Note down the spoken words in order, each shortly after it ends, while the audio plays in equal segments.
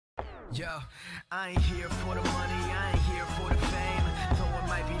Yo, I ain't here for the money, I ain't here for the fame. Though it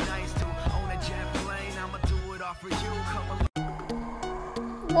might be nice to own a jet plane, I'ma do it all for you. Come along.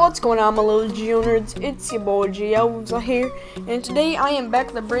 What's going on, my little G-Nerds? It's your boy G-Elves here, and today I am back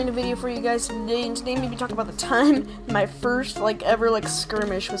with a brand new video for you guys today. And today I'm gonna be talking about the time my first ever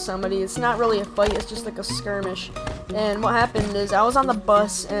skirmish with somebody. It's not really a fight, it's just like a skirmish. And what happened is I was on the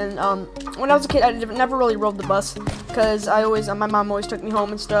bus, and when I was a kid I never really rode the bus because my mom always took me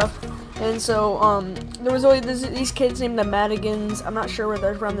home and stuff. And so there was always these kids named the Madigans. I'm not sure where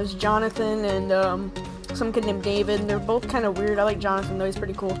they're from. There's Jonathan and some kid named David. They're both kind of weird. I like Jonathan though, he's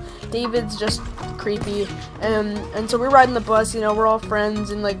pretty cool. David's just creepy. And so we're riding the bus, you know, we're all friends,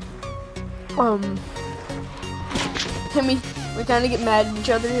 and and we kind of get mad at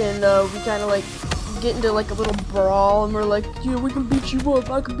each other, and we kind of get into a little brawl, and we're like, yeah, we can beat you up,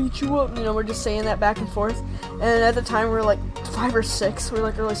 I can beat you up, you know, we're just saying that back and forth. And at the time we were like 5 or 6, we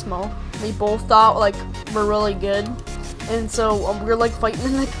were really small. We both thought we're really good, and so we were fighting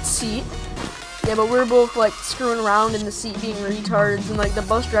in the seat. Yeah, but we were both screwing around in the seat, being retards, and the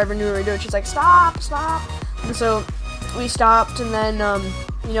bus driver knew what we were doing. She's like, stop, stop. And so we stopped, and then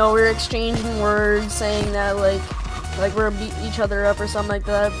you know, we were exchanging words, saying that we were beating each other up or something like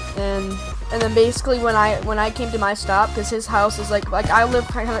that. And then basically when I came to my stop, because his house is I live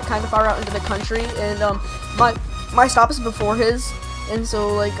kind of far out into the country, and my stop is before his. And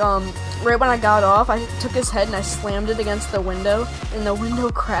so right when I got off, I took his head and I slammed it against the window, and the window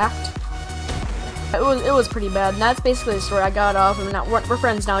cracked. It was pretty bad, and that's basically the story. I got off, and we're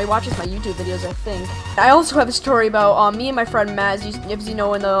friends now. He watches my YouTube videos, I think. I also have a story about me and my friend Matt, as you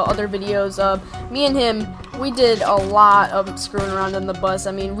know in the other videos. Me and him, we did a lot of screwing around on the bus.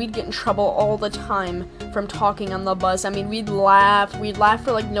 I mean, we'd get in trouble all the time from talking on the bus. I mean, we'd laugh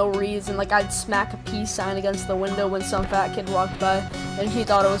for no reason. I'd smack a peace sign against the window when some fat kid walked by, and he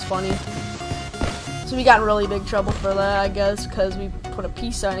thought it was funny. So we got in really big trouble for that, I guess, because we put a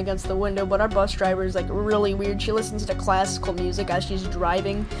peace sign against the window. But our bus driver is really weird. She listens to classical music as she's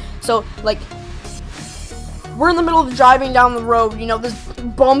driving. So we're in the middle of driving down the road, you know, there's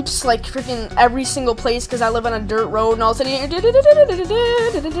bumps freaking every single place because I live on a dirt road, and all of a sudden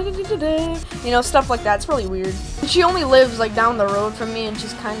you know, stuff like that. It's really weird. She only lives down the road from me, and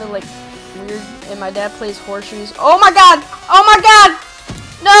she's kind of weird. And my dad plays horseshoes. Oh my god! Oh my god!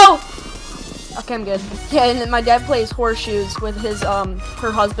 No! Okay, I'm good. Yeah, and then my dad plays horseshoes with his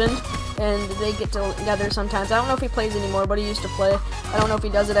her husband, and they get together sometimes. I don't know if he plays anymore, but he used to play. I don't know if he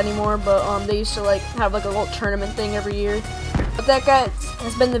does it anymore, but they used to have a little tournament thing every year. But that, guys,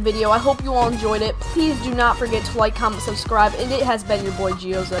 has been the video. I hope you all enjoyed it. Please do not forget to like, comment, subscribe, and it has been your boy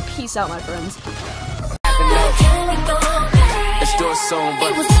Gioza. Peace out, my friends. Let's do it soon,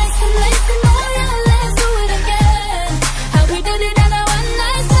 but